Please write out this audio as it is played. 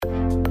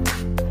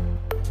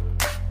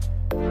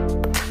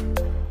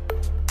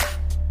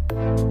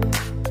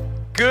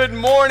Good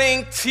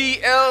morning,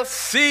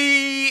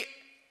 TLC.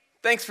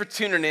 Thanks for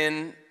tuning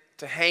in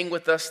to hang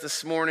with us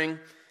this morning.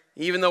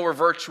 Even though we're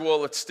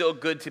virtual, it's still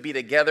good to be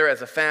together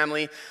as a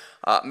family.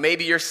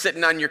 Maybe you're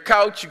sitting on your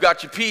couch, you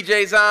got your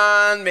PJs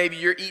on, maybe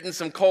you're eating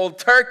some cold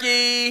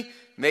turkey,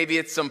 maybe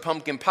it's some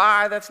pumpkin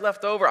pie that's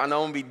left over. I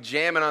know I'm going to be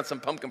jamming on some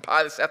pumpkin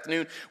pie this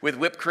afternoon with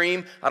whipped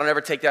cream. I don't ever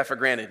take that for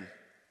granted.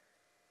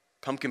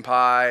 Pumpkin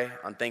pie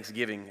on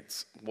Thanksgiving,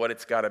 it's what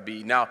it's got to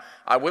be. Now,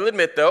 I will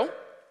admit though,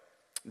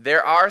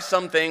 there are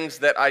some things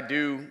that I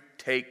do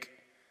take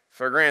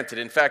for granted.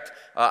 In fact,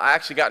 I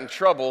actually got in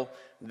trouble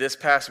this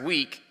past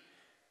week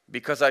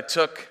because I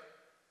took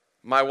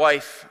my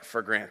wife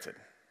for granted.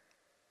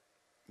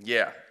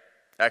 Yeah,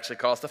 actually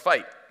caused a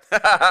fight.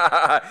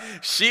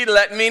 She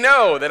let me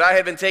know that I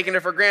had been taking her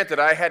for granted.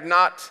 I had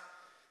not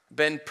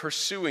been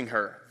pursuing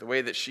her the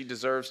way that she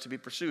deserves to be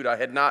pursued. I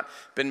had not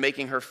been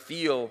making her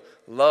feel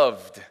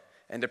loved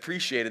and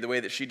appreciated the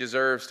way that she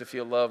deserves to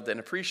feel loved and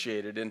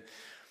appreciated. And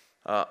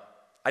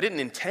I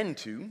didn't intend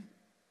to.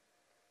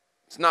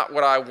 It's not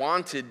what I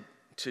wanted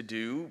to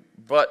do,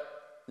 but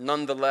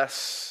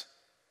nonetheless,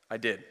 I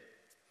did.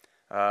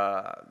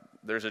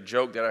 There's a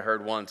joke that I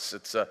heard once.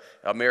 It's a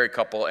married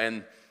couple,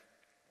 and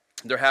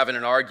they're having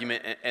an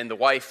argument, and the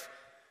wife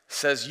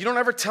says, "You don't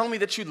ever tell me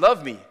that you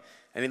love me."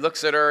 And he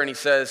looks at her and he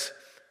says,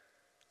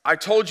 "I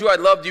told you I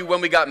loved you when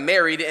we got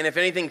married, and if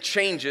anything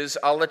changes,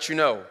 I'll let you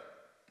know."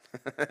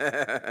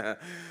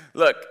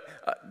 Look,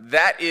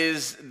 that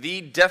is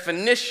the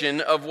definition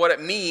of what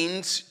it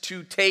means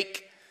to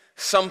take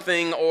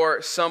something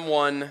or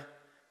someone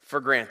for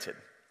granted.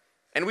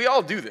 And we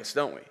all do this,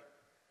 don't we?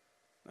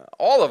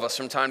 All of us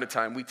from time to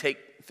time, we take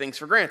things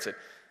for granted,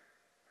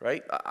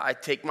 right? I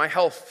take my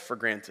health for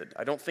granted.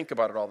 I don't think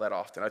about it all that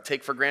often. I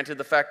take for granted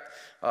the fact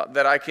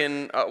that I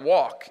can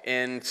walk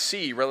and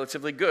see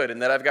relatively good,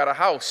 and that I've got a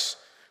house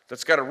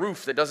that's got a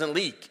roof that doesn't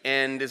leak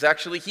and is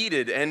actually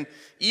heated and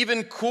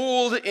even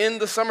cooled in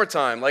the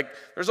summertime. Like,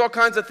 there's all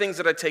kinds of things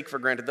that I take for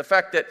granted. The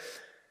fact that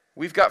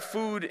we've got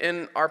food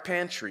in our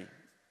pantry.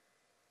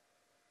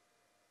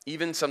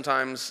 Even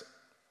sometimes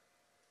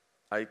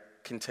I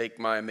can take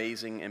my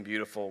amazing and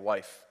beautiful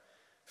wife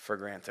for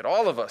granted.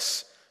 All of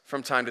us,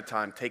 from time to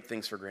time, take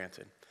things for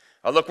granted.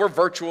 Look, we're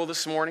virtual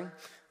this morning,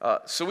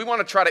 so we want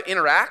to try to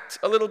interact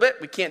a little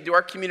bit. We can't do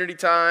our community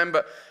time,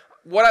 but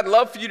what I'd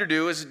love for you to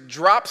do is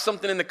drop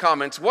something in the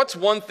comments. What's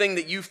one thing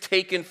that you've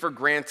taken for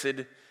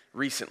granted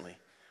recently?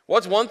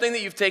 What's one thing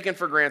that you've taken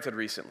for granted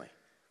recently?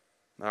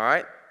 All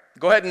right?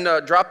 Go ahead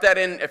and drop that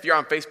in. If you're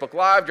on Facebook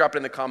Live, drop it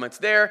in the comments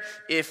there.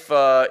 If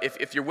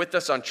you're with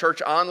us on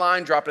Church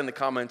Online, drop it in the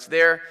comments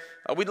there.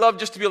 We'd love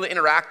just to be able to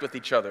interact with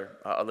each other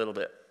a little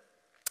bit.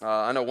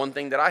 I know one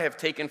thing that I have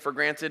taken for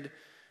granted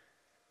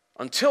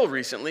until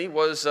recently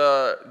was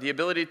the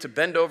ability to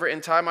bend over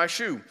and tie my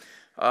shoe.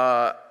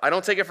 I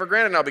don't take it for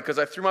granted now because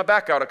I threw my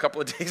back out a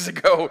couple of days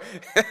ago,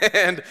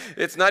 and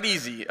it's not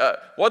easy.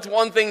 What's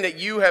one thing that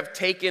you have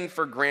taken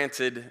for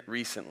granted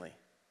recently?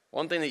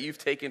 One thing that you've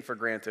taken for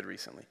granted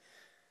recently.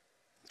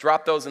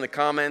 Drop those in the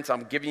comments.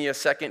 I'm giving you a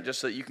second just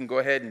so that you can go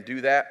ahead and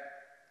do that.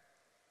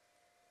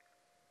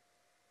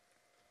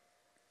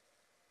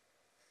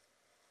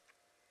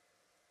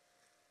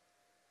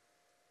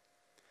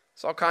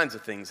 There's all kinds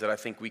of things that I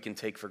think we can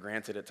take for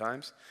granted at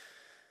times.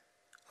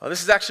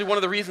 This is actually one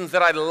of the reasons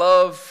that I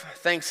love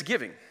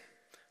Thanksgiving.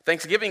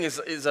 Thanksgiving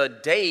is a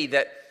day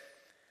that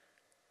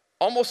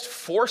almost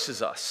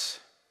forces us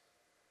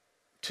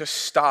to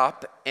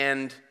stop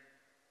and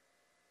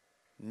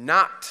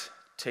not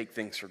take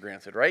things for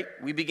granted, right?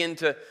 We begin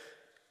to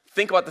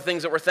think about the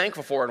things that we're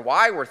thankful for and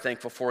why we're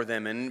thankful for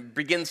them, and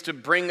begins to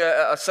bring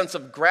a sense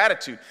of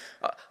gratitude.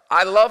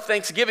 I love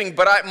Thanksgiving,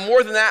 but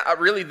more than that,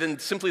 really than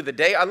simply the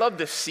day, I love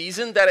the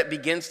season that it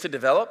begins to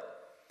develop.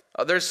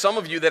 There's some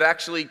of you that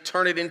actually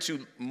turn it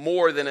into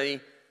more than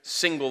a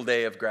single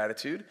day of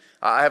gratitude.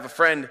 I have a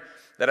friend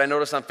that I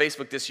noticed on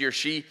Facebook this year.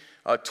 She,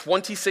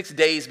 26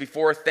 days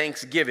before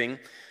Thanksgiving,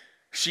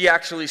 she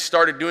actually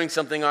started doing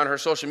something on her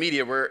social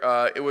media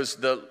where it was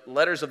the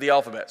letters of the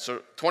alphabet.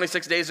 So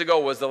 26 days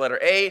ago was the letter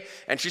A,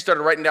 and she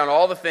started writing down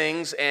all the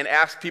things and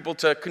asked people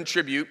to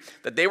contribute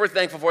that they were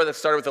thankful for that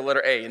started with the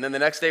letter A. And then the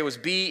next day was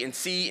B and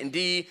C and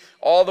D,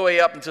 all the way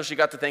up until she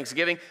got to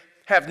Thanksgiving.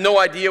 Have no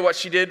idea what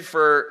she did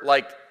for,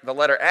 like, the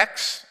letter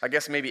X. I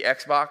guess maybe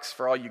Xbox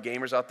for all you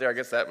gamers out there. I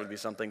guess that would be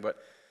something,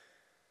 but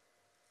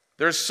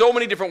there's so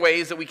many different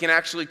ways that we can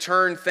actually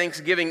turn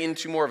Thanksgiving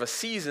into more of a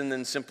season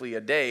than simply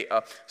a day.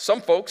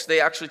 Some folks,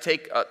 they actually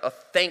take a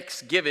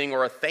Thanksgiving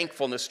or a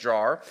thankfulness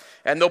jar,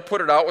 and they'll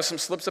put it out with some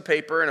slips of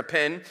paper and a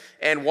pen,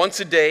 and once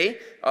a day,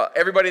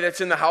 everybody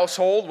that's in the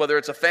household, whether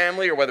it's a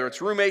family or whether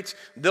it's roommates,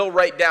 they'll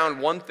write down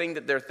one thing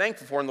that they're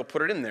thankful for, and they'll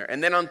put it in there.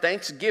 And then on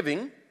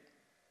Thanksgiving,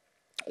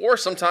 or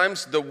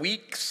sometimes the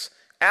weeks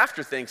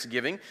after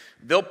Thanksgiving,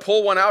 they'll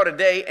pull one out a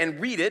day and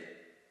read it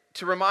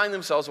to remind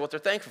themselves of what they're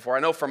thankful for. I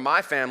know from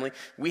my family,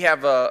 we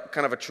have a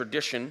kind of a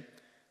tradition.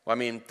 Well, I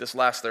mean, this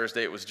last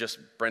Thursday, it was just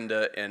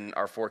Brenda and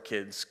our 4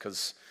 kids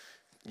because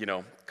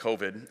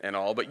COVID and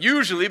all. But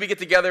usually we get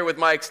together with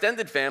my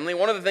extended family.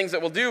 One of the things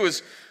that we'll do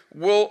is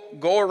we'll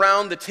go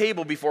around the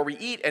table before we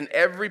eat, and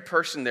every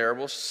person there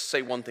will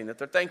say one thing that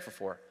they're thankful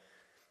for.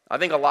 I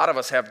think a lot of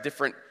us have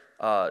different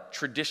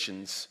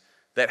traditions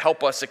that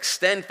help us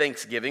extend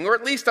Thanksgiving, or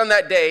at least on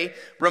that day,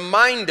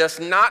 remind us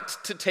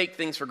not to take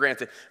things for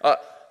granted.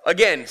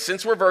 Again,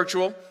 since we're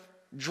virtual,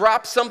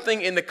 drop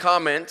something in the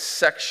comments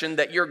section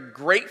that you're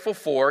grateful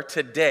for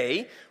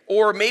today,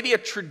 or maybe a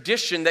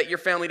tradition that your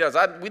family does.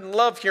 We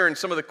love hearing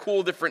some of the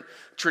cool different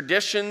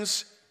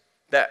traditions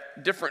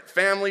that different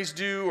families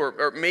do,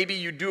 or maybe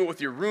you do it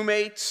with your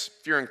roommates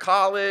if you're in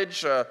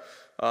college.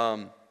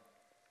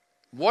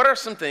 What are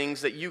some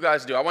things that you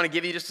guys do? I want to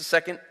give you just a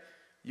second.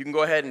 You can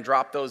go ahead and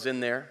drop those in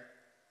there.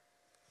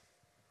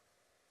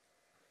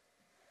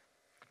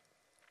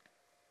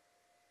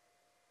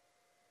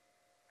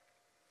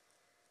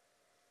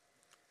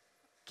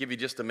 Give you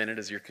just a minute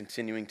as you're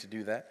continuing to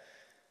do that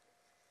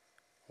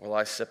while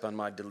I sip on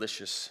my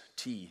delicious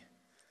tea.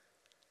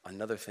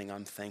 Another thing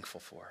I'm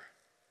thankful for.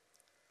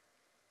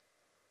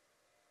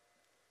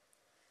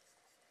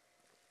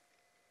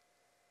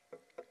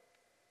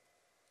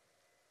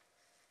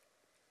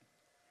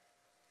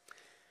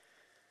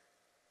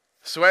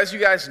 So as you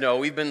guys know,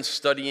 we've been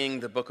studying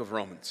the book of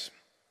Romans.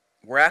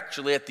 We're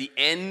actually at the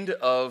end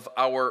of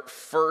our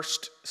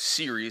first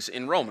series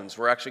in Romans.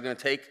 We're actually going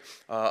to take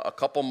a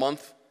couple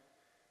month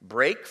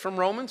break from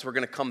Romans. We're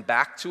going to come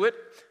back to it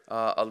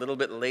a little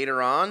bit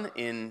later on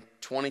in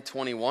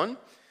 2021.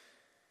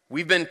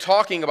 We've been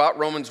talking about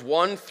Romans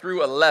 1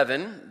 through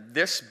 11,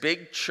 this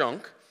big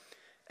chunk,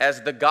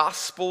 as the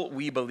gospel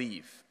we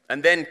believe.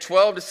 And then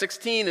 12 to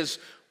 16 is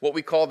what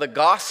we call the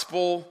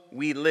gospel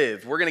we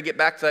live. We're going to get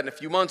back to that in a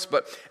few months,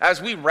 but as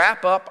we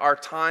wrap up our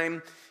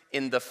time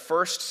in the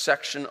first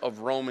section of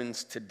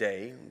Romans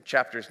today,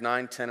 chapters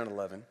 9, 10, and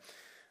 11,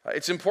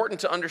 it's important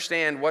to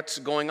understand what's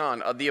going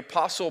on. The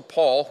Apostle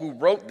Paul, who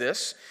wrote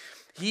this,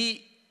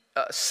 he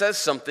says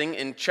something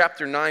in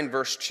chapter 9,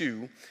 verse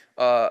 2,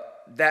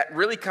 that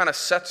really kind of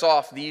sets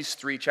off these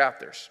three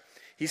chapters.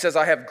 He says,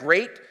 I have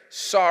great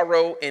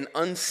sorrow and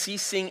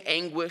unceasing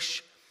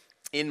anguish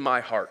in my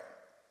heart.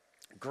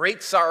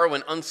 Great sorrow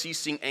and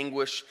unceasing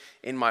anguish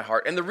in my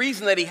heart. And the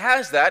reason that he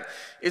has that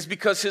is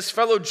because his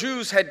fellow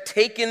Jews had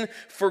taken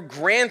for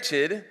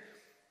granted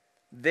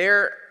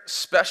their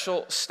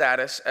special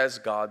status as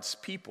God's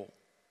people.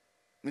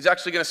 He's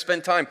actually going to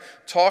spend time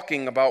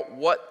talking about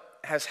what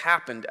has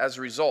happened as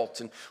a result.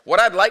 And what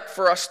I'd like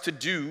for us to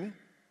do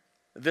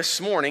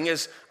this morning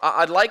is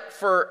I'd like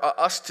for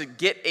us to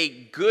get a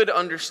good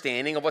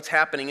understanding of what's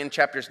happening in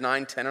chapters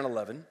 9, 10, and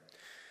 11.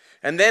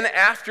 And then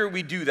after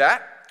we do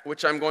that,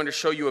 which I'm going to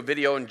show you a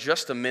video in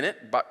just a minute,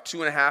 about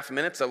 2.5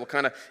 minutes, that will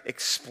kind of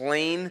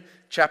explain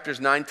chapters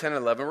 9, 10,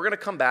 and 11. We're going to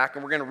come back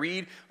and we're going to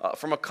read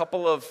from a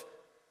couple of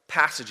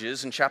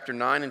passages in chapter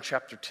 9 and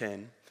chapter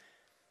 10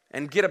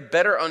 and get a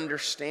better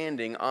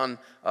understanding on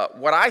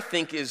what I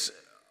think is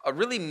a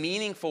really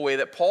meaningful way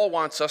that Paul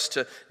wants us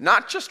to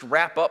not just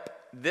wrap up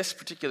this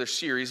particular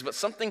series, but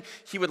something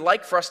he would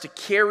like for us to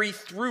carry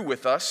through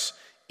with us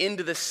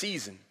into this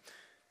season,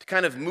 to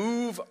kind of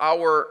move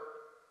our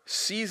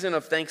season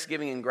of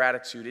thanksgiving and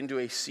gratitude into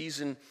a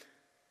season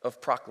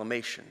of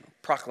proclamation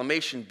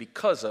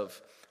because of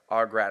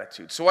our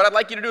gratitude. So what I'd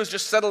like you to do is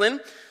just settle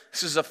in.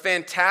 This is a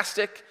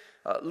fantastic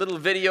little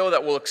video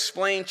that will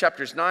explain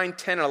chapters 9,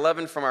 10, and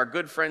 11 from our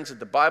good friends at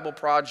the Bible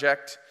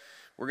Project.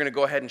 We're going to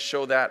go ahead and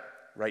show that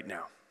right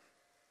now.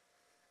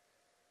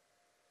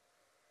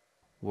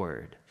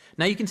 Word.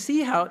 Now you can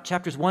see how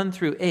chapters 1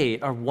 through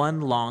 8 are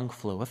one long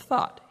flow of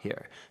thought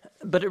here,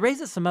 but it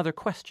raises some other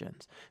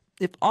questions.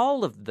 If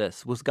all of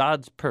this was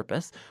God's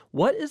purpose,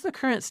 what is the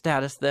current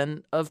status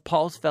then of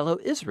Paul's fellow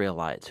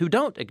Israelites who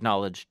don't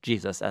acknowledge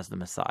Jesus as the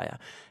Messiah?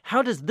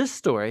 How does this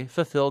story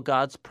fulfill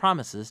God's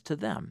promises to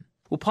them?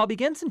 Well, Paul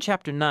begins in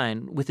chapter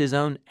 9 with his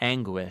own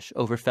anguish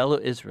over fellow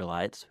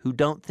Israelites who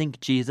don't think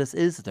Jesus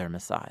is their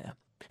Messiah.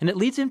 And it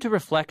leads him to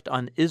reflect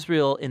on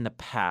Israel in the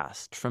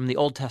past from the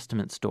Old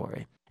Testament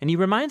story. And he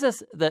reminds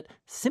us that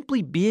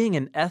simply being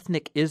an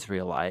ethnic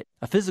Israelite,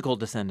 a physical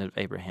descendant of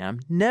Abraham,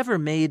 never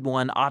made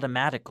one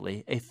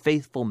automatically a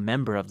faithful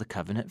member of the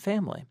covenant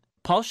family.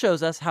 Paul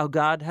shows us how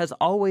God has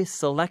always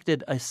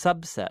selected a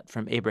subset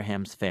from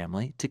Abraham's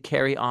family to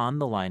carry on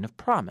the line of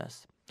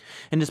promise.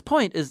 And his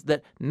point is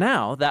that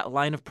now that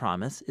line of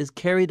promise is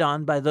carried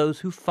on by those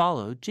who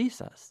follow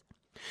Jesus.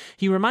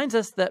 He reminds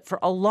us that for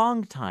a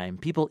long time,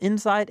 people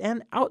inside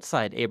and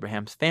outside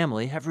Abraham's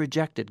family have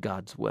rejected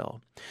God's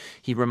will.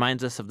 He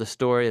reminds us of the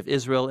story of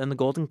Israel and the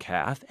golden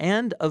calf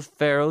and of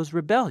Pharaoh's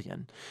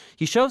rebellion.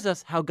 He shows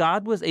us how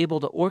God was able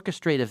to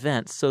orchestrate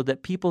events so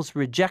that people's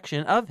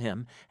rejection of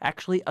him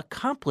actually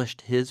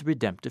accomplished his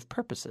redemptive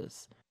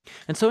purposes.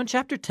 And so in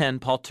chapter 10,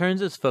 Paul turns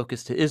his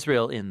focus to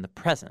Israel in the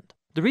present.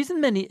 The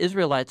reason many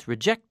Israelites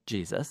reject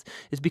Jesus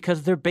is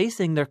because they're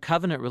basing their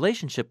covenant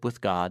relationship with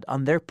God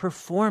on their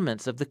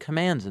performance of the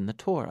commands in the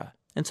Torah.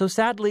 And so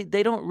sadly,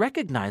 they don't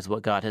recognize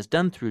what God has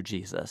done through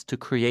Jesus to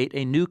create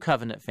a new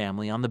covenant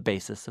family on the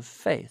basis of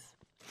faith.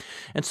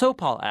 And so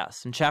Paul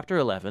asks in chapter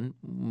 11,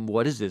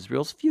 what is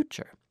Israel's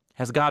future?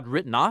 Has God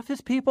written off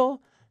his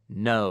people?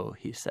 No,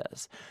 he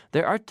says.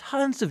 There are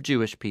tons of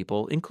Jewish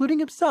people, including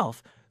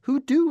himself, who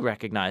do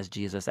recognize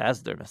Jesus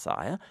as their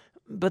Messiah,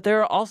 but there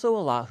are also a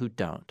lot who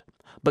don't.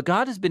 But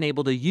God has been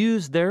able to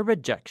use their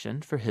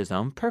rejection for his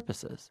own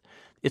purposes.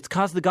 It's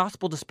caused the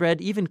gospel to spread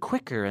even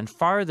quicker and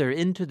farther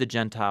into the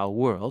Gentile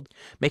world,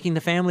 making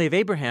the family of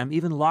Abraham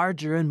even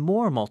larger and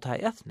more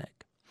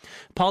multi-ethnic.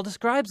 Paul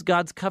describes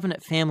God's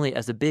covenant family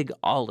as a big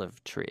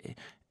olive tree,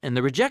 and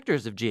the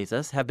rejectors of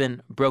Jesus have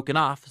been broken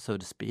off, so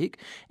to speak,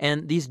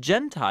 and these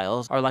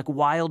Gentiles are like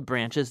wild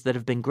branches that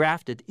have been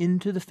grafted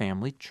into the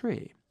family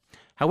tree.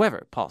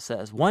 However, Paul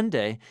says, one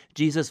day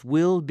Jesus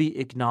will be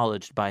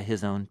acknowledged by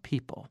his own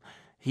people.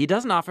 He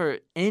doesn't offer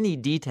any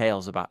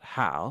details about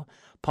how.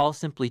 Paul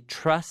simply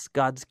trusts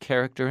God's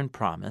character and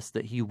promise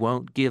that he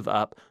won't give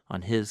up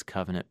on his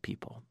covenant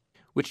people.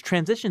 Which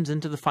transitions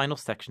into the final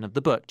section of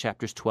the book,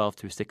 chapters 12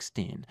 through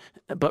 16.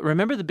 But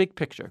remember the big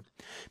picture.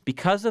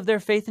 Because of their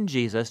faith in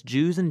Jesus,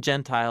 Jews and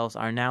Gentiles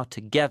are now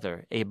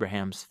together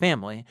Abraham's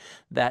family,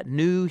 that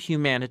new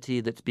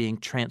humanity that's being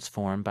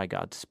transformed by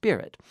God's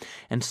Spirit.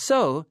 And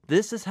so,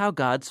 this is how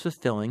God's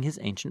fulfilling his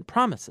ancient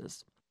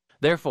promises.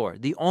 Therefore,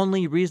 the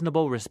only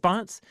reasonable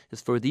response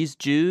is for these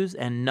Jews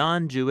and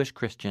non-Jewish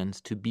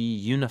Christians to be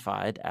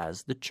unified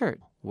as the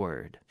church.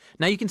 Word.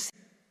 Now you can see.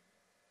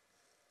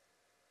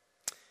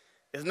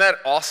 Isn't that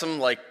awesome,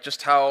 like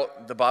just how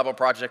the Bible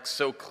Project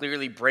so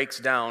clearly breaks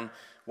down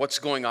what's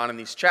going on in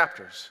these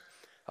chapters?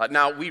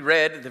 Now, we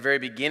read at the very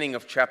beginning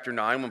of chapter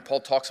 9 when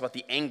Paul talks about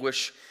the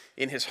anguish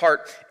in his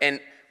heart,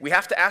 and we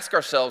have to ask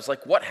ourselves,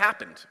 like, what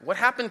happened? What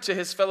happened to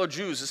his fellow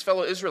Jews, his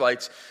fellow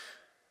Israelites,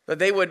 that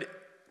they would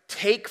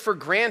take for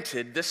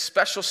granted this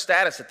special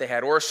status that they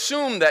had, or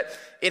assume that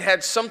it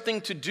had something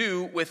to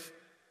do with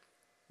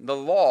the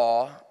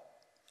law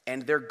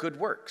and their good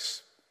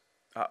works?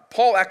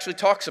 Paul actually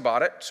talks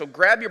about it, so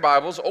grab your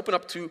Bibles, open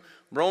up to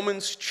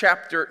Romans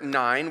chapter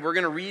 9. We're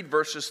going to read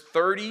verses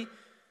 30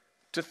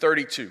 to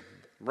 32.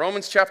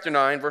 Romans chapter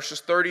 9,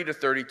 verses 30 to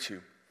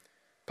 32.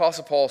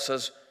 Apostle Paul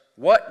says,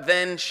 "What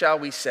then shall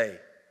we say?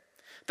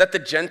 That the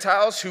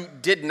Gentiles who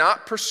did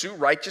not pursue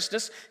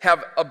righteousness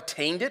have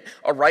obtained it,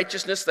 a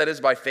righteousness that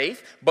is by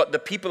faith, but the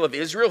people of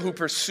Israel who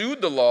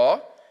pursued the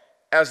law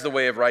as the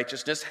way of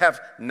righteousness have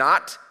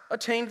not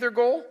attained their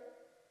goal?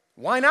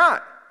 Why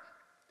not?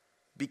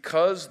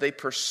 Because they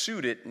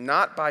pursued it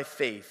not by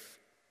faith,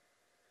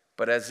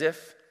 but as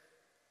if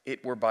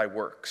it were by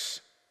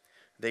works.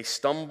 They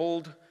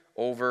stumbled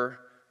over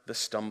the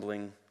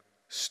stumbling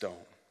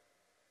stone."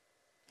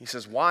 He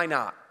says, why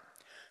not?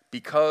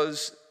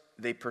 Because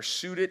they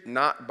pursued it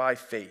not by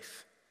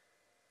faith,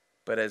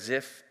 but as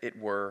if it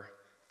were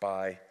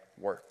by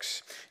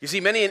works. You see,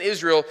 many in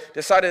Israel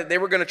decided that they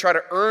were going to try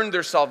to earn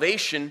their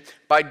salvation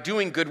by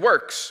doing good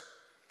works.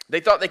 They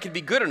thought they could be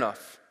good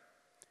enough.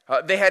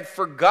 They had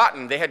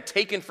forgotten, they had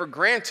taken for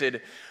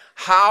granted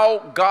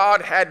how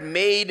God had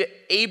made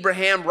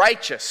Abraham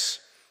righteous.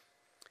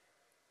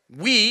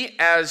 We,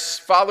 as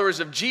followers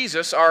of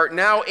Jesus, are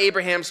now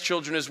Abraham's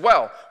children as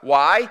well.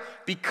 Why?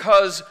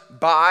 Because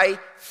by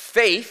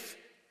faith,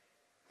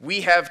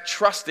 we have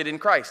trusted in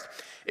Christ.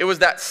 It was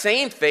that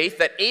same faith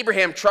that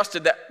Abraham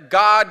trusted that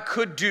God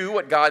could do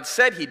what God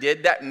said he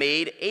did that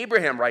made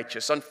Abraham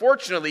righteous.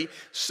 Unfortunately,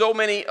 so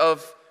many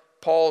of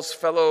Paul's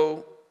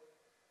fellow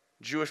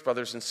Jewish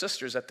brothers and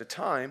sisters at the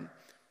time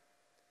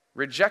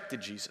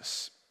rejected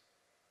Jesus.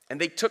 And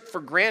they took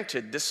for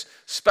granted this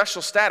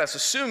special status,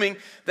 assuming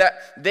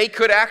that they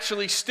could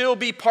actually still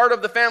be part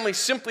of the family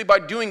simply by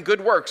doing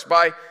good works,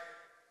 by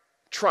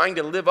trying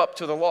to live up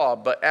to the law.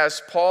 But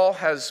as Paul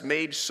has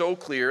made so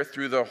clear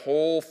through the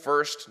whole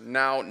first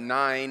now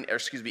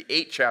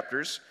 8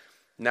 chapters,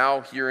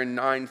 now here in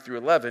 9 through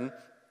 11,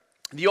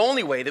 the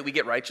only way that we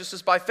get righteous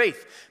is by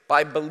faith,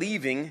 by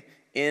believing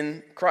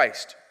in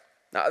Christ.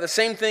 Now, the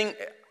same thing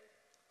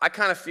I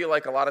kind of feel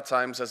like a lot of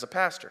times as a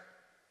pastor.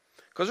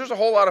 Because there's a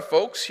whole lot of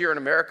folks here in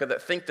America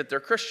that think that they're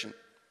Christian.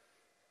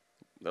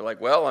 They're like,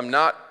 well, I'm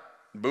not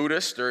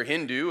Buddhist or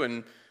Hindu,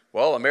 and,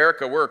 well,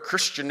 America, we're a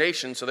Christian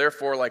nation, so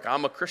therefore, like,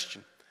 I'm a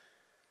Christian.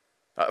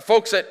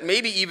 Folks that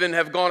maybe even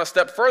have gone a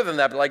step further than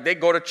that, but like they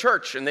go to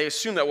church, and they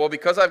assume that, well,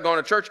 because I've gone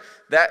to church,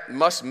 that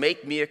must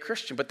make me a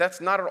Christian. But that's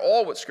not at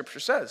all what Scripture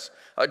says.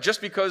 Just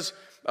because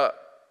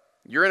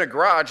you're in a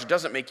garage, it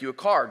doesn't make you a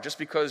car. Just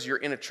because you're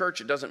in a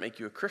church, it doesn't make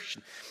you a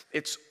Christian.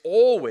 It's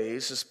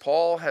always, as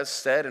Paul has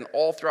said, and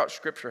all throughout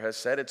Scripture has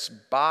said, it's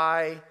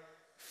by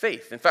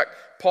faith. In fact,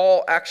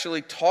 Paul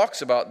actually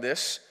talks about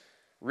this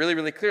really,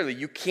 really clearly.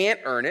 You can't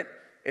earn it.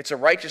 It's a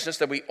righteousness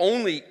that we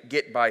only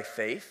get by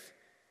faith.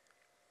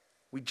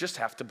 We just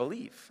have to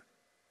believe.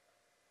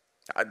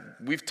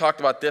 We've talked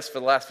about this for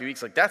the last few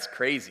weeks. Like, that's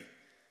crazy.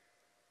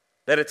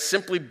 That it's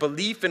simply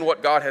belief in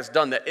what God has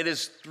done, that it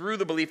is through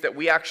the belief that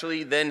we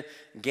actually then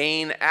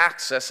gain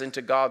access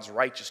into God's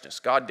righteousness.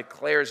 God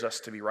declares us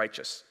to be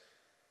righteous,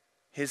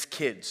 his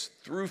kids,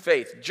 through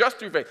faith, just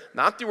through faith,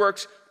 not through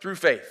works, through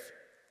faith.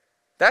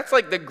 That's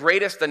like the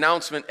greatest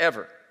announcement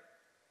ever.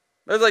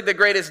 That's like the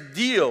greatest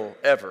deal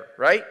ever,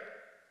 right?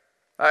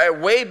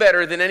 Way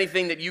better than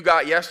anything that you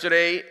got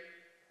yesterday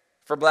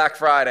for Black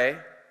Friday.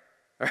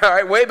 All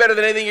right, way better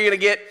than anything you're going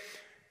to get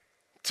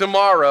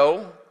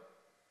tomorrow,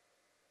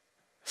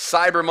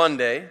 Cyber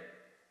Monday.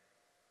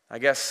 I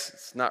guess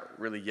it's not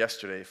really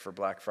yesterday for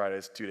Black Friday,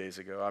 it's 2 days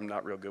ago. I'm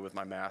not real good with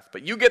my math,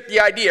 but you get the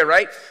idea,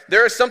 right?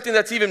 There is something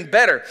that's even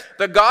better.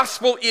 The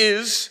gospel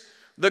is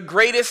the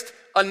greatest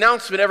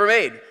announcement ever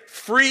made.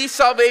 Free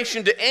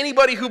salvation to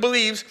anybody who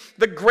believes,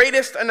 the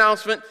greatest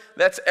announcement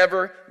that's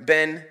ever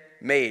been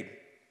made.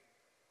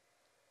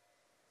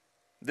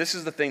 This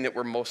is the thing that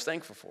we're most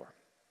thankful for.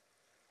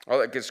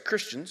 Like as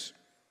Christians,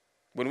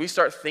 when we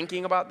start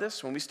thinking about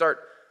this, when we start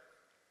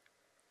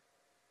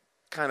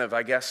kind of,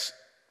 I guess,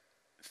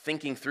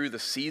 thinking through the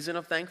season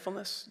of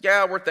thankfulness,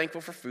 yeah, we're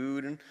thankful for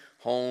food and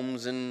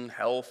homes and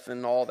health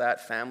and all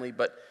that, family,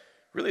 but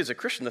really as a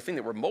Christian, the thing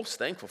that we're most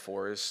thankful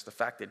for is the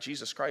fact that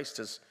Jesus Christ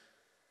has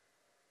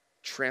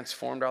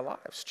transformed our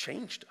lives,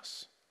 changed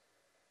us.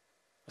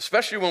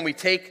 Especially when we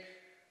take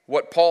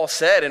what Paul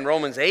said in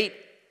Romans 8,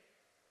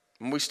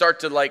 when we start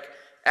to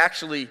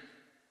actually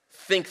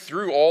think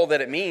through all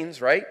that it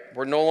means, right?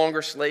 We're no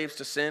longer slaves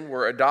to sin.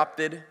 We're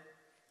adopted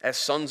as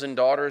sons and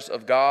daughters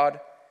of God.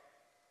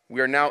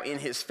 We are now in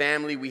his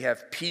family. We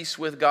have peace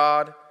with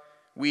God.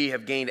 We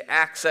have gained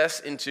access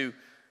into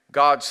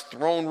God's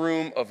throne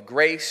room of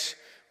grace.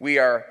 We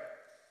are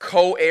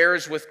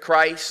co-heirs with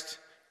Christ,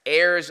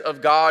 heirs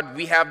of God.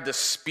 We have the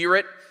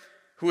Spirit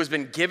who has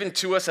been given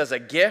to us as a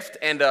gift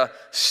and a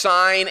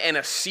sign and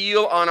a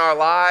seal on our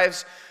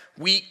lives.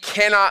 We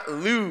cannot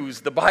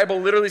lose. The Bible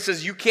literally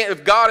says you can't.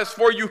 If God is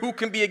for you, who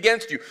can be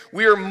against you?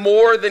 We are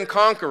more than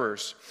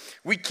conquerors.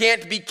 We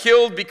can't be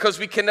killed because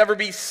we can never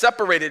be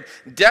separated.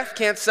 Death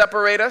can't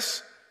separate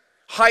us.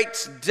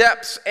 Heights,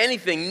 depths,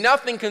 anything,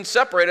 nothing can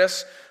separate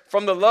us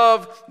from the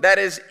love that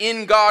is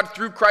in God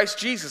through Christ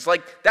Jesus.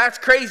 That's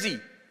crazy.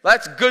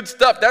 That's good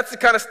stuff. That's the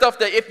kind of stuff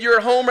that if you're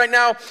at home right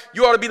now,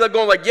 you ought to be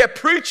going yeah,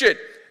 preach it.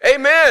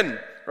 Amen.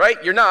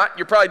 Right? You're not.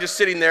 You're probably just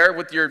sitting there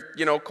with your,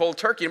 cold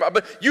turkey.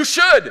 But you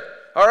should.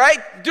 All right?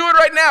 Do it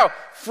right now.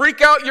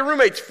 Freak out your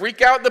roommates.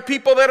 Freak out the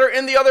people that are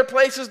in the other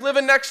places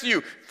living next to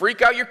you.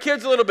 Freak out your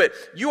kids a little bit.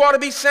 You ought to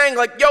be saying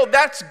yo,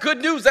 that's good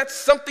news. That's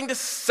something to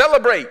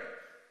celebrate.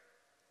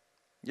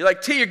 You're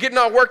like, T, you're getting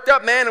all worked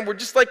up, man, and we're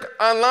just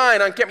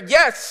online on camera.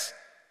 Yes.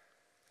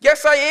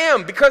 Yes, I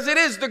am, because it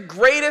is the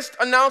greatest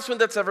announcement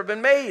that's ever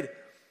been made.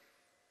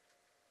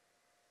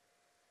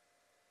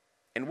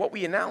 And what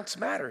we announce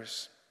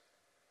matters.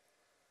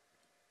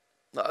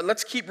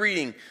 Let's keep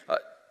reading.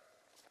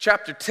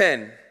 Chapter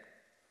 10.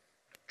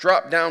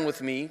 Drop down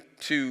with me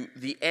to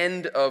the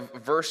end of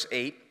verse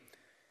 8.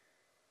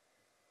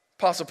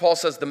 Apostle Paul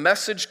says, the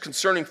message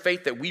concerning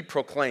faith that we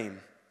proclaim.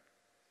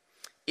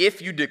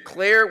 If you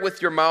declare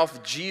with your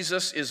mouth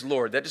Jesus is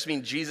Lord, that just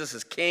means Jesus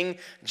is king,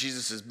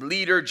 Jesus is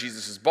leader,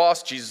 Jesus is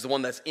boss, Jesus is the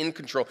one that's in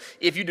control.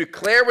 If you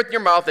declare with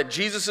your mouth that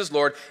Jesus is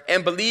Lord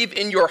and believe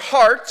in your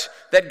heart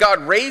that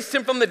God raised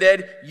him from the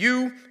dead,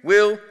 you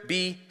will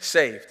be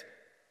saved.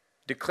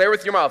 Declare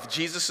with your mouth,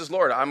 Jesus is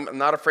Lord. I'm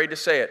not afraid to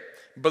say it.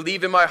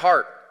 Believe in my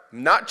heart.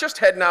 Not just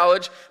head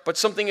knowledge, but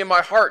something in my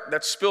heart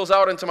that spills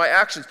out into my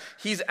actions.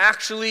 He's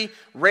actually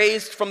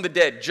raised from the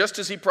dead, just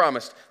as he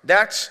promised.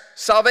 That's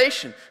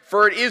salvation.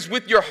 For it is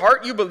with your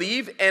heart you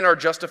believe and are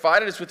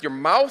justified. It is with your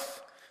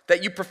mouth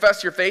that you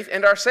profess your faith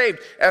and are saved.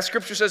 As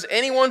Scripture says,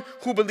 anyone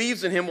who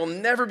believes in him will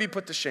never be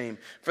put to shame.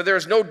 For there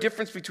is no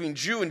difference between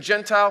Jew and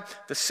Gentile.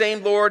 The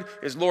same Lord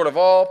is Lord of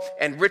all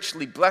and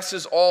richly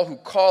blesses all who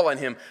call on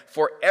him.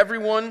 For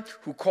everyone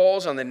who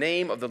calls on the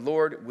name of the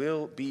Lord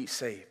will be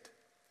saved.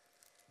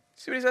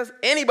 See what he says?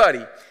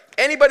 Anybody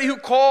who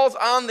calls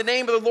on the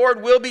name of the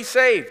Lord will be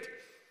saved.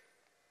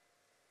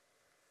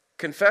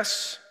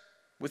 Confess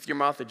with your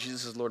mouth that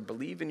Jesus is Lord.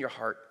 Believe in your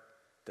heart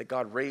that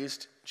God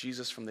raised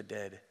Jesus from the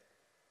dead,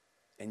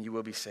 and you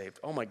will be saved.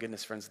 Oh my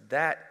goodness, friends,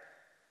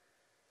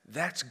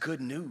 that's good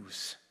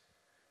news.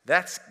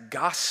 That's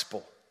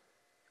gospel.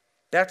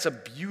 That's a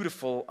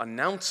beautiful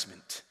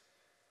announcement.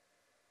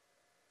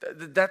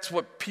 That's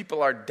what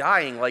people are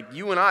dying, like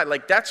you and I.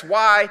 That's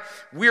why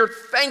we're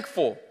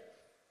thankful.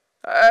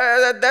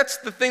 That's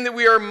the thing that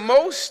we are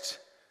most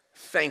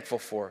thankful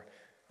for.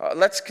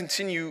 Let's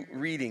continue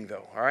reading,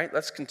 though, all right?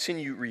 Let's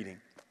continue reading.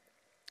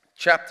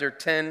 Chapter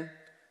 10,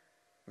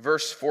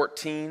 verse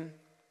 14.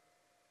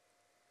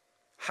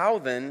 How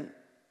then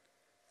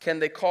can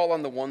they call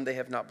on the one they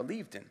have not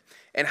believed in?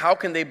 And how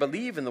can they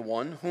believe in the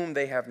one whom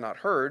they have not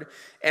heard?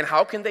 And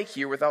how can they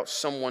hear without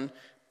someone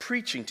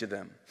preaching to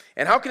them?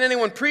 And how can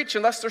anyone preach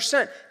unless they're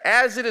sent?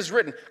 As it is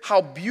written, how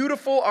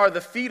beautiful are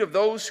the feet of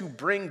those who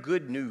bring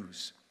good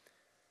news.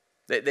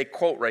 They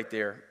quote right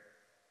there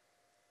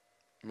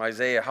from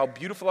Isaiah, how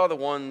beautiful are the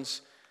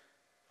ones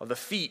of the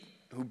feet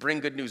who bring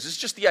good news. It's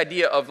just the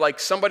idea of like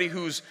somebody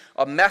who's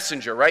a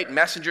messenger, right?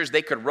 Messengers,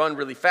 they could run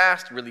really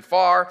fast, really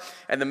far,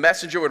 and the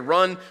messenger would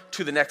run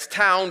to the next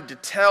town to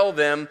tell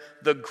them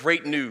the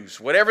great news,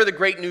 whatever the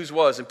great news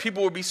was. And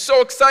people would be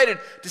so excited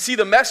to see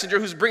the messenger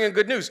who's bringing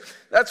good news.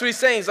 That's what he's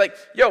saying. He's like,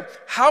 yo,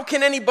 how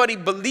can anybody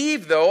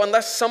believe, though,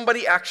 unless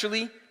somebody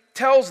actually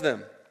tells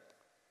them?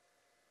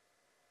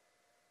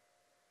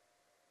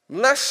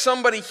 Unless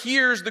somebody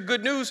hears the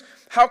good news,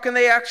 how can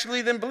they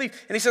actually then believe?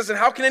 And he says, and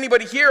how can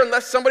anybody hear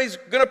unless somebody's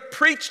going to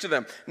preach to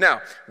them?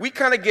 Now, we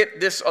kind of get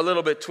this a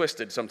little bit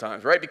twisted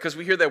sometimes, right? Because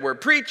we hear that word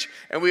preach,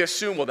 and we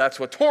assume, well, that's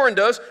what Torrin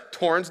does.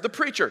 Torrin's the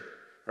preacher,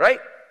 right?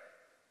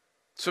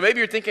 So maybe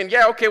you're thinking,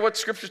 yeah, okay, what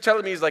Scripture's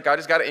telling me is like, I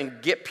just got to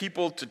get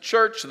people to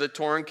church so that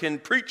Torrin can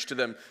preach to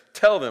them,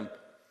 tell them.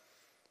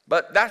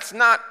 But it's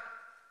not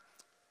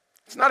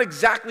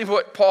exactly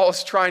what Paul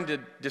is trying to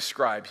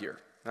describe here,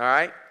 all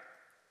right?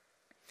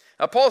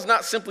 Now, Paul's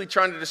not simply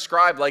trying to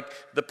describe like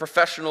the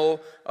professional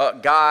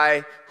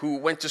guy who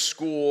went to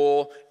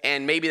school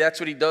and maybe that's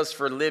what he does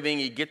for a living.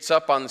 He gets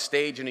up on the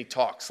stage and he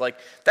talks. Like,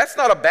 that's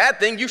not a bad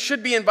thing. You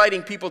should be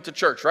inviting people to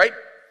church, right?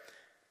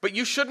 But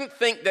you shouldn't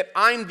think that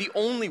I'm the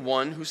only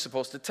one who's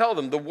supposed to tell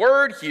them. The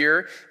word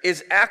here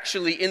is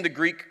actually in the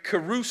Greek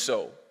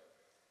kerusso.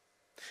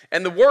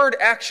 And the word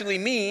actually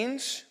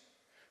means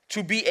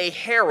to be a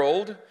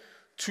herald,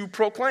 to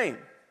proclaim.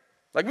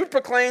 Like, we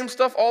proclaim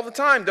stuff all the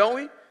time, don't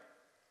we?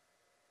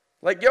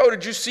 Like, yo,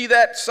 did you see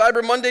that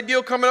Cyber Monday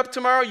deal coming up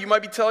tomorrow? You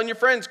might be telling your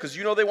friends because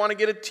you know they want to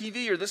get a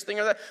TV or this thing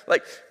or that.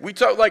 Like, we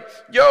talk like,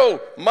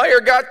 yo,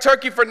 Meijer got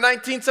turkey for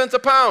 19 cents a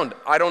pound.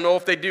 I don't know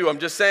if they do. I'm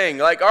just saying.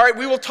 Like, all right,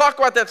 we will talk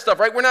about that stuff,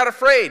 right? We're not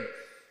afraid.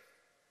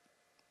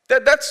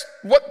 That's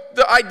what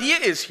the idea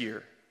is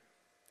here.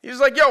 He's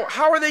like, yo,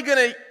 how are they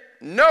going to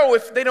know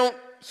if they don't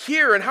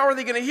hear? And how are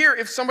they going to hear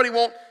if somebody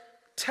won't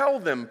tell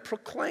them,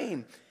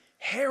 proclaim,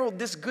 herald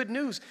this good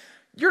news?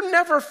 You're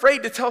never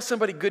afraid to tell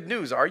somebody good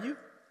news, are you?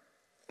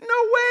 No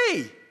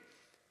way.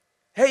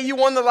 Hey, you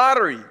won the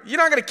lottery. You're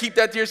not going to keep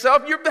that to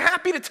yourself. You're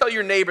happy to tell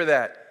your neighbor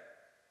that.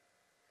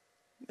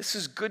 This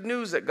is good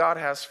news that God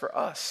has for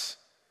us.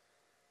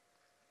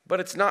 But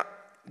it's not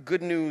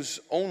good news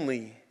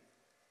only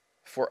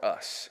for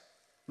us.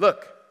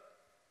 Look,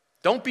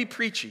 don't be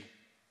preachy.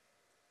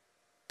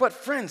 But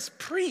friends,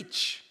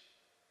 preach.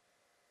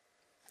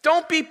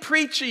 Don't be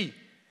preachy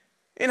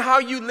in how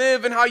you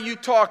live and how you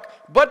talk,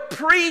 but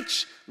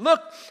preach.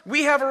 Look,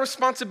 we have a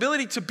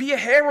responsibility to be a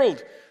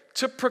herald,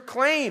 to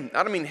proclaim.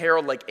 I don't mean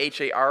herald like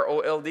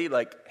H-A-R-O-L-D,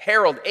 like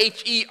herald,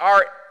 H-E-R-R-A-L-D,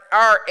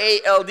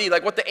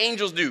 like what the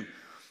angels do.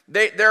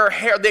 They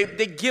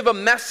give a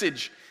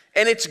message,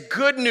 and it's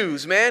good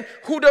news, man.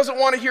 Who doesn't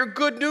want to hear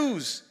good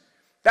news?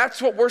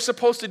 That's what we're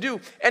supposed to do.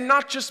 And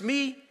not just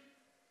me,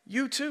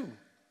 you too.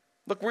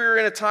 Look, we're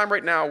in a time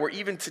right now where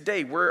even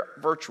today we're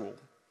virtual.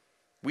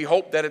 We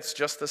hope that it's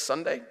just a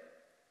Sunday.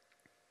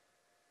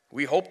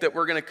 We hope that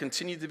we're going to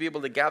continue to be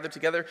able to gather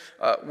together.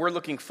 We're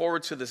looking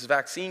forward to this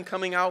vaccine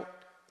coming out.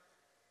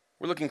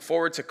 We're looking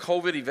forward to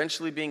COVID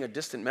eventually being a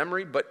distant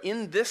memory. But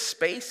in this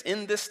space,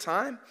 in this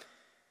time,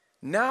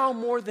 now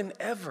more than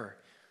ever,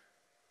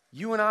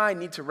 you and I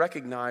need to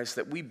recognize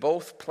that we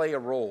both play a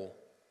role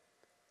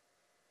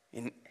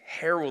in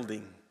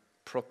heralding,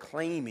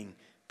 proclaiming,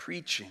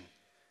 preaching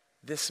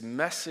this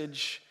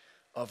message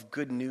of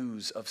good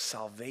news, of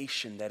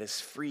salvation that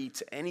is free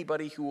to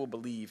anybody who will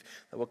believe,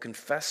 that will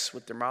confess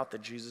with their mouth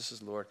that Jesus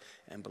is Lord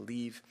and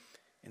believe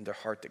in their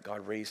heart that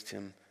God raised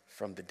him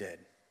from the dead.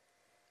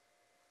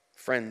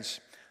 Friends,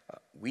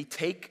 we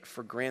take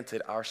for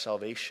granted our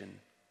salvation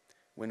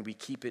when we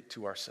keep it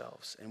to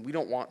ourselves, and we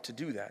don't want to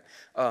do that.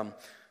 Let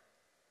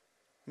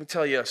me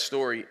tell you a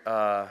story.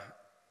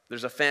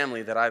 There's a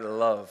family that I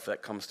love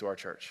that comes to our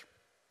church.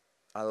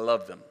 I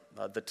love them,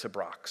 the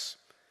Tabrocks.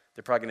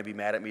 They're probably going to be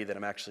mad at me that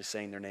I'm actually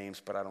saying their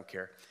names, but I don't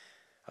care.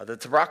 The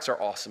Tabrocks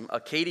are awesome.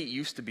 Katie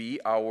used to be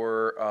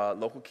our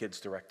local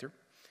kids director.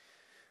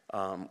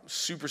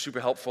 Super, super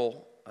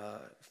helpful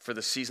for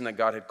the season that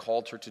God had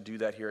called her to do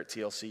that here at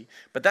TLC.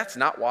 But that's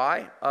not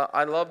why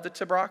I love the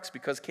Tabrocks,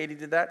 because Katie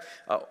did that.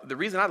 The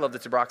reason I love the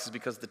Tabrocks is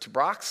because the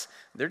Tabrocks,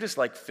 they're just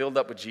like filled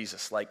up with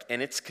Jesus, like,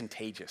 and it's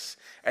contagious.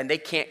 And they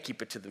can't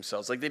keep it to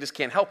themselves. Like, they just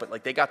can't help it.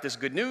 Like, they got this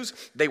good news.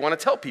 They want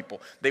to tell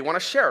people. They want to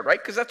share it, right?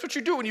 Because that's what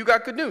you do when you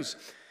got good news.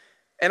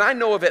 And I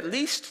know of at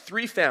least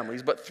 3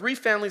 families, but 3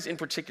 families in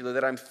particular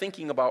that I'm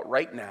thinking about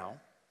right now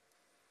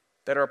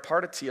that are a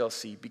part of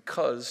TLC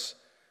because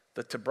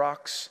the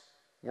Tabrocks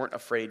weren't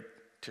afraid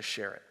to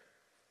share it,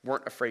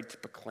 weren't afraid to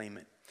proclaim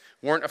it,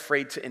 weren't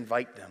afraid to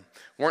invite them,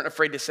 weren't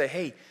afraid to say,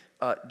 hey,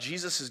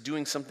 Jesus is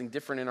doing something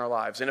different in our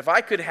lives. And if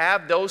I could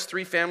have those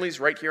 3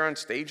 families right here on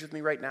stage with me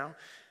right now,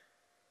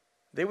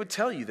 they would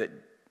tell you that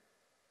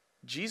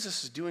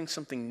Jesus is doing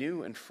something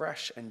new and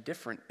fresh and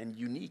different and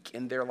unique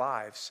in their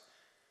lives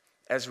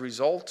as a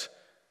result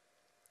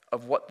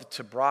of what the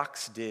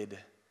Tabrocks did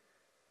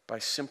by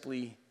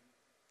simply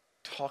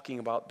talking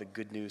about the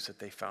good news that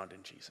they found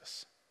in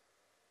Jesus.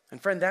 And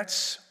friend,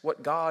 that's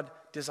what God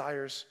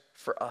desires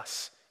for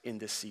us in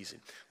this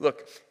season.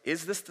 Look,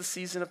 is this the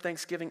season of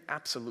Thanksgiving?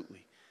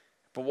 Absolutely.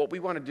 But what we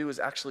want to do is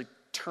actually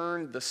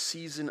turn the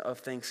season of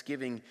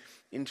Thanksgiving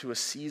into a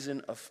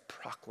season of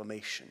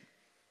proclamation.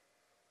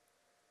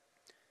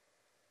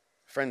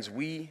 Friends,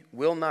 we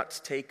will not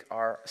take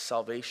our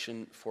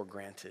salvation for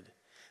granted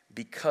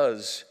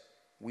because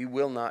we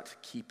will not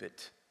keep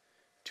it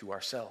to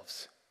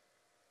ourselves.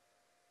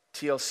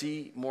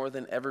 TLC, more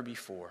than ever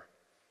before,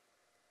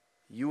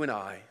 you and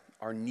I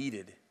are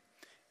needed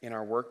in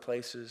our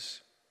workplaces,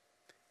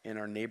 in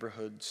our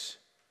neighborhoods,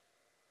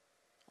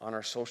 on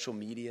our social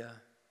media,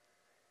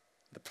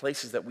 the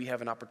places that we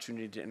have an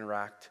opportunity to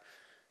interact,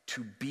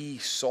 to be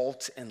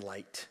salt and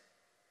light.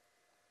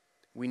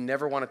 We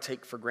never want to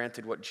take for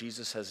granted what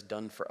Jesus has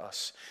done for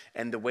us.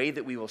 And the way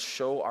that we will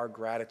show our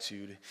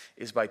gratitude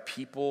is by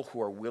people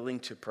who are willing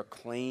to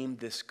proclaim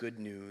this good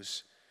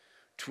news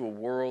to a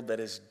world that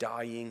is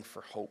dying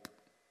for hope.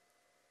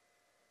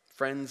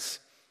 Friends,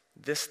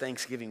 this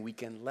Thanksgiving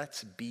weekend,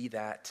 let's be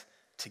that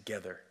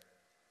together.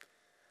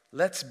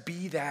 Let's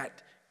be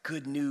that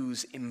good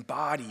news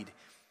embodied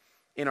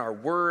in our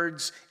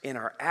words, in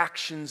our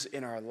actions,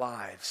 in our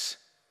lives.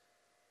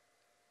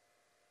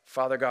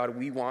 Father God,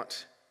 we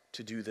want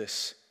to do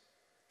this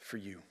for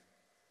you.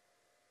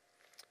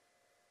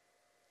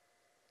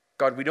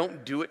 God, we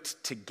don't do it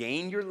to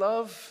gain your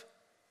love.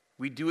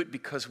 We do it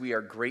because we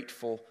are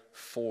grateful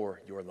for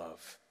your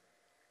love.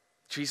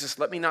 Jesus,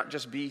 let me not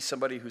just be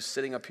somebody who's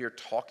sitting up here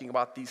talking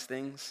about these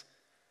things.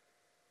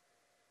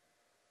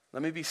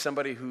 Let me be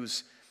somebody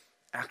who's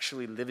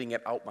actually living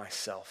it out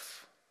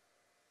myself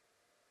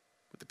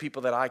with the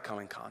people that I come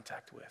in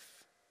contact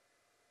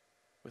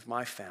with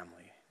my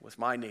family, with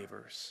my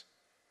neighbors.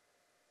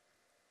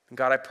 And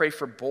God, I pray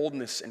for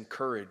boldness and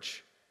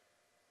courage.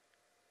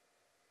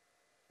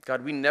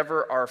 God, we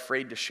never are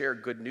afraid to share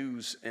good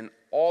news in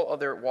all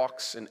other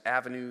walks and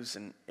avenues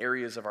and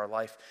areas of our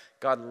life.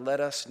 God,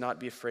 let us not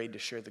be afraid to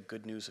share the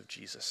good news of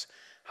Jesus.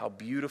 How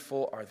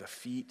beautiful are the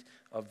feet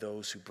of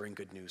those who bring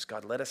good news.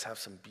 God, let us have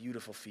some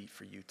beautiful feet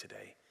for you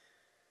today.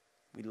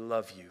 We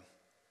love you.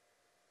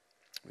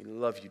 We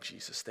love you,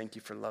 Jesus. Thank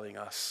you for loving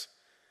us.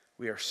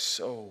 We are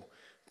so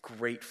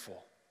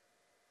grateful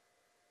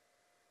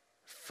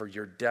for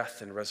your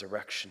death and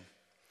resurrection.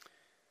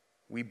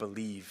 We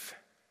believe,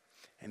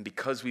 and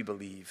because we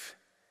believe,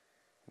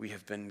 we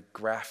have been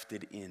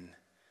grafted in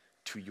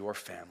to your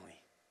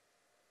family.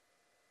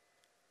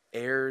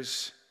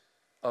 Heirs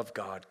of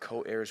God,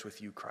 co-heirs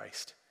with you,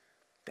 Christ.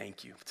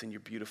 Thank you. It's in your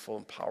beautiful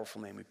and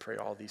powerful name we pray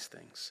all these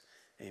things.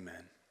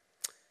 Amen.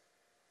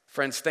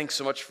 Friends, thanks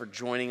so much for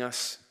joining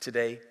us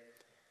today.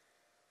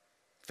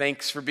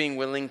 Thanks for being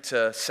willing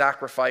to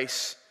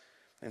sacrifice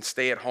and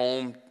stay at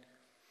home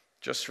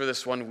just for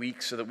this 1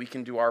 week so that we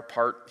can do our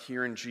part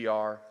here in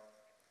GR.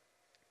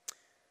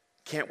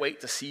 Can't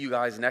wait to see you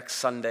guys next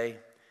Sunday,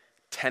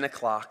 10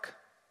 o'clock,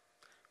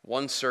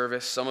 one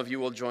service. Some of you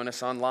will join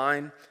us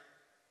online.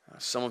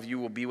 Some of you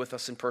will be with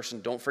us in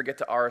person. Don't forget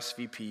to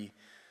RSVP.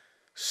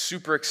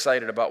 Super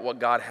excited about what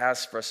God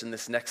has for us in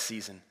this next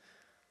season.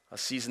 A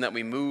season that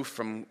we move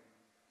from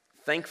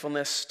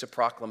thankfulness to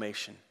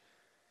proclamation.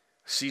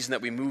 A season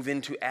that we move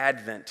into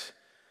Advent.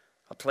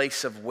 A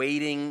place of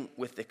waiting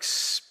with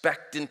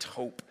expectant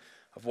hope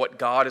of what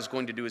God is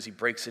going to do as he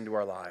breaks into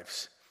our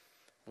lives.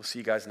 We'll see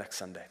you guys next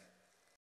Sunday.